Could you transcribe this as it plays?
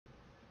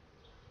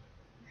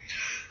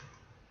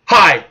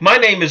my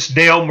name is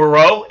Dale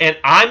Moreau, and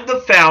I'm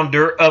the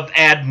founder of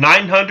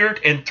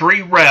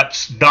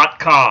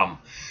Add903reps.com.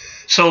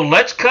 So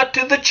let's cut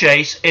to the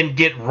chase and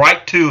get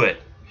right to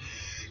it.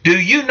 Do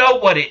you know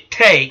what it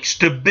takes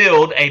to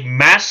build a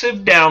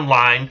massive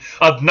downline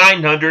of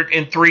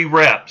 903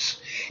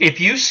 reps?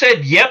 If you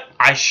said, yep,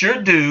 I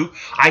sure do,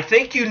 I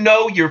think you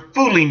know you're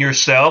fooling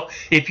yourself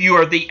if you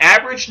are the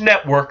average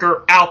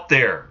networker out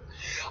there.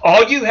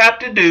 All you have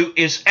to do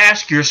is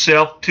ask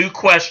yourself two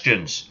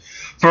questions.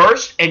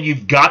 First, and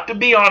you've got to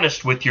be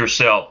honest with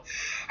yourself,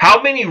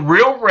 how many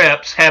real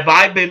reps have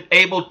I been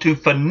able to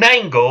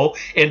finagle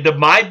into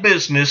my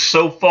business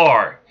so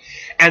far?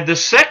 And the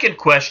second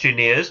question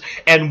is,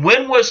 and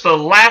when was the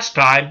last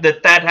time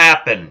that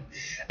happened?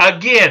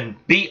 Again,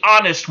 be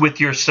honest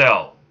with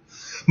yourself.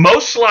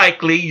 Most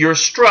likely you're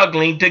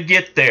struggling to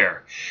get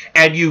there,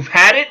 and you've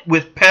had it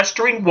with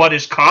pestering what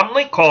is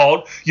commonly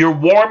called your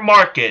warm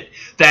market,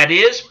 that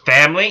is,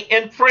 family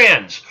and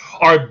friends,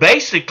 or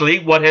basically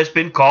what has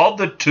been called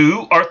the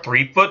 2 or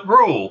 3 foot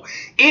rule,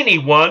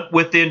 anyone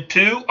within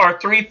 2 or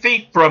 3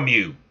 feet from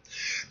you.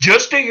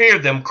 Just to hear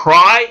them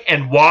cry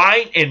and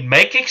whine and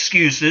make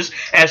excuses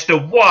as to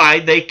why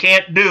they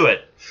can't do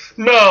it.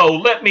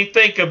 No, let me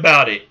think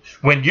about it.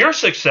 When you're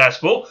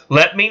successful,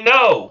 let me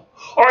know.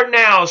 Or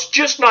now's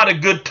just not a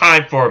good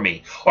time for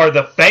me. Or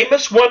the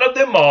famous one of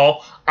them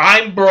all,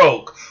 I'm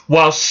broke,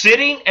 while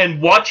sitting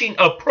and watching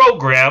a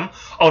program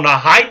on a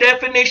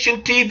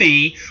high-definition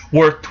TV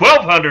worth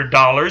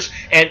 $1,200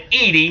 and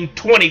eating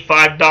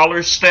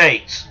 $25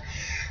 steaks.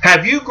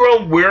 Have you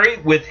grown weary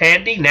with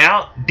handing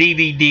out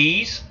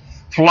DVDs,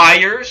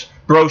 flyers,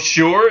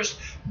 brochures,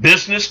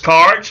 business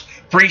cards,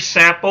 free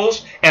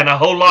samples, and a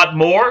whole lot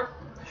more?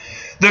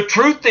 The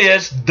truth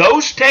is,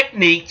 those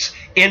techniques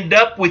end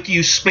up with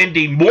you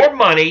spending more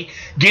money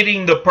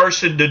getting the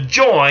person to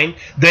join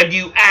than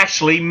you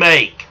actually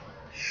make.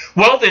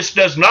 Well, this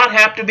does not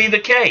have to be the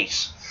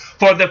case,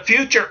 for the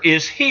future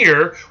is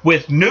here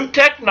with new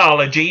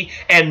technology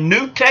and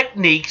new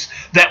techniques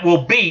that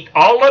will beat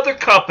all other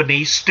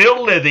companies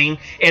still living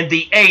in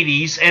the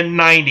 80s and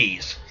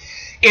 90s.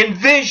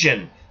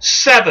 Envision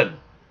 7,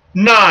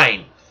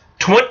 9,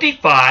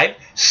 25,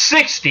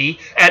 60,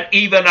 and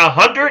even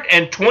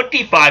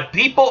 125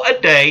 people a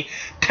day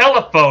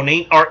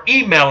telephoning or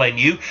emailing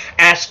you,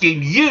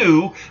 asking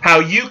you how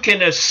you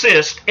can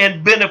assist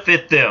and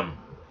benefit them.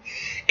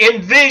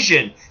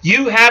 Envision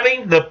you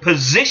having the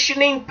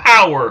positioning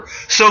power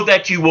so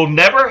that you will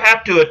never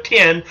have to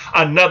attend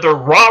another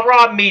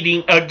rah-rah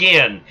meeting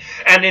again,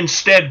 and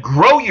instead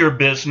grow your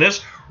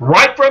business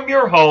right from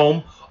your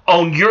home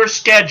on your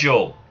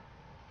schedule.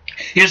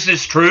 Is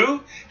this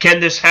true? Can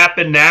this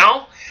happen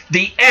now?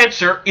 The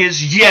answer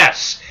is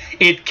yes.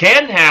 It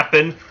can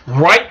happen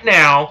right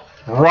now,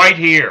 right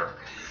here.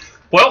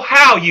 Well,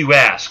 how, you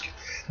ask?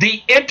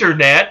 The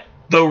internet,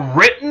 the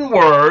written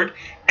word,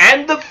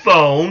 and the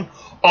phone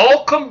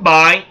all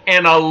combine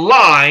and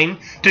align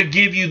to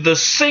give you the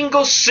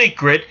single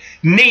secret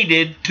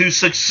needed to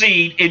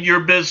succeed in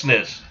your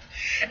business.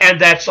 And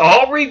that's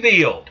all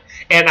revealed.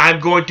 And I'm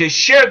going to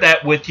share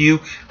that with you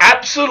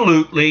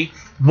absolutely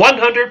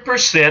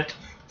 100%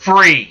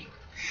 free.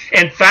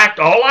 In fact,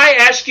 all I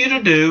ask you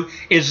to do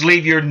is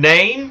leave your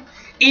name,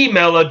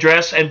 email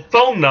address, and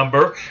phone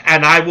number,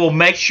 and I will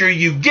make sure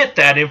you get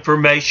that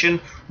information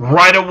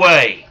right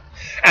away.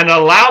 And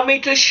allow me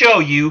to show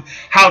you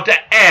how to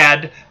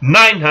add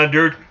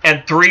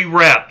 903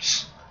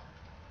 reps.